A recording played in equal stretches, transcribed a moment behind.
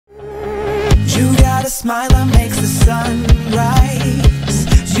You got a smile that makes the sun rise.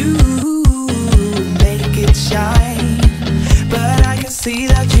 You make it shine, but I can see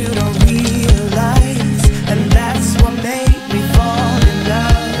that you don't realize, and that's what made me fall in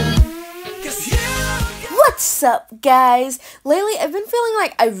love. 'Cause you... What's up, guys? Lately, I've been feeling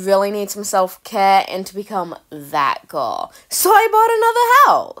like I really need some self-care and to become that girl. So I bought another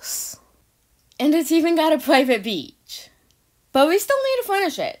house. And it's even got a private beach. But we still need to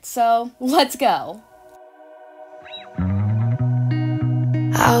furnish it, so let's go.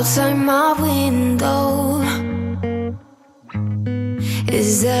 Outside my window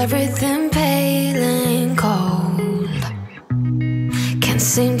is everything pale and cold. Can't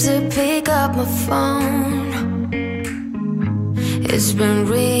seem to pick up my phone. It's been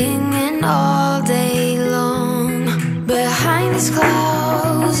ringing all day long. Behind these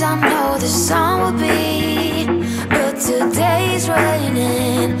clouds I know the sun will be, but today's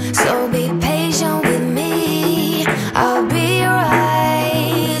raining, so be patient with me. I'll be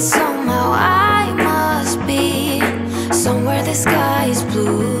right. Somehow I must be somewhere the sky is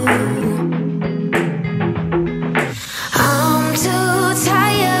blue. I'm too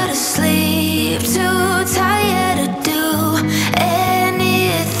tired to sleep, too tired to do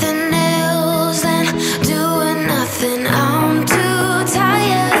anything else than doing nothing. I'm too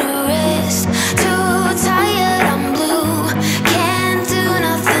tired to rest, too tired, I'm blue. Can't do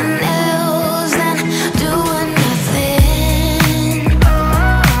nothing else than doing nothing.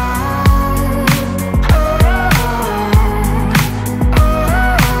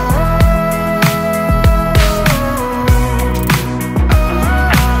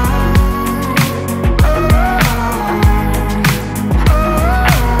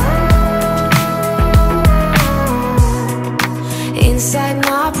 Inside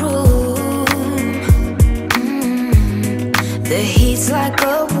my room, the heat's like a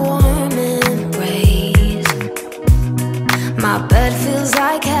warm embrace. My bed feels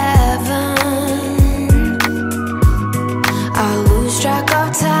like heaven. I lose track of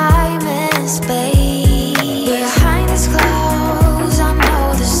time and space. Behind these clouds I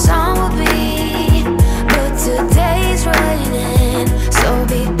know the sun will be, but today's raining, so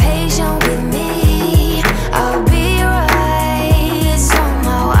be patient with me. I'll be right.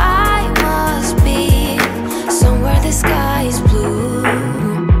 Somehow I must be somewhere the sky is blue.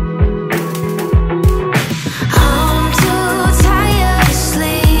 I'm too tired to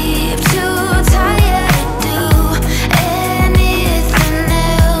sleep, too tired to do anything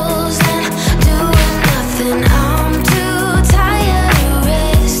else than doing nothing. I'm too tired to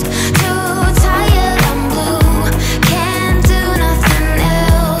rest, too tired, I'm blue. Can't do nothing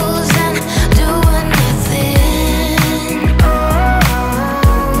else than doing nothing.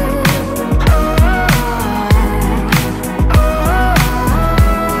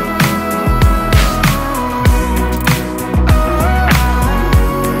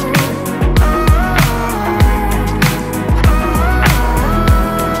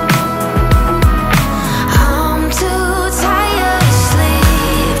 I'm too tired to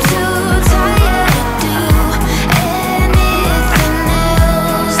sleep, too tired to do anything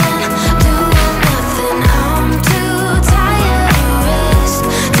else than doing nothing. I'm too tired to rest,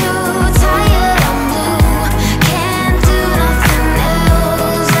 too tired, I'm blue. Can't do nothing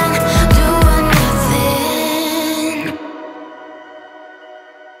else than doing nothing.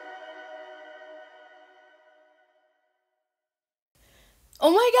 Oh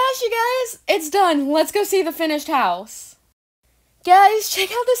my gosh, you guys, it's done. Let's go see the finished house. Guys,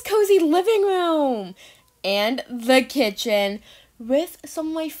 check out this cozy living room and the kitchen with some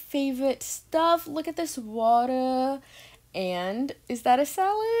of my favorite stuff. Look at this water. And is that a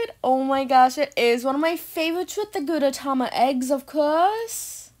salad? Oh my gosh, it is one of my favorites with the Gouda eggs, of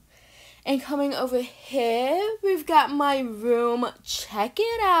course. And coming over here, we've got my room. Check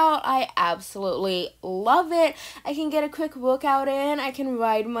it out. I absolutely love it. I can get a quick workout in. I can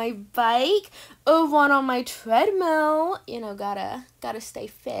ride my bike or run on my treadmill. You know, gotta stay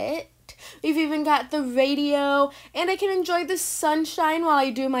fit. We've even got the radio, and I can enjoy the sunshine while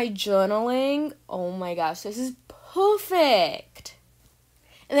I do my journaling. Oh my gosh, this is perfect.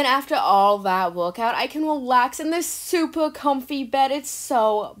 And then after all that workout, I can relax in this super comfy bed. It's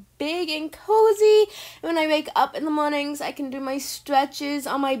so big and cozy. And when I wake up in the mornings, I can do my stretches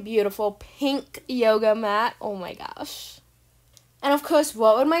on my beautiful pink yoga mat. Oh my gosh. And of course,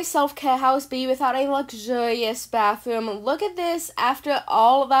 what would my self-care house be without a luxurious bathroom? Look at this. After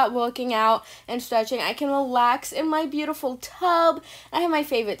all of that working out and stretching, I can relax in my beautiful tub. I have my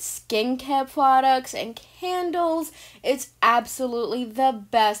favorite skincare products and candles. It's absolutely the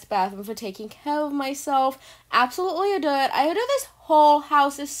best bathroom for taking care of myself. Absolutely adore it. I adore this whole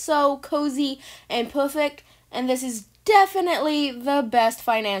house. Is so cozy and perfect. And this is definitely the best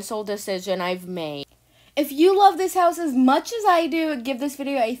financial decision I've made. If you love this house as much as I do, give this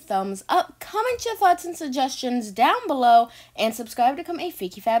video a thumbs up, comment your thoughts and suggestions down below, and subscribe to become a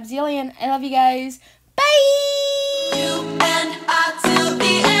Fakey Fab Zillion. I love you guys. Bye! You and I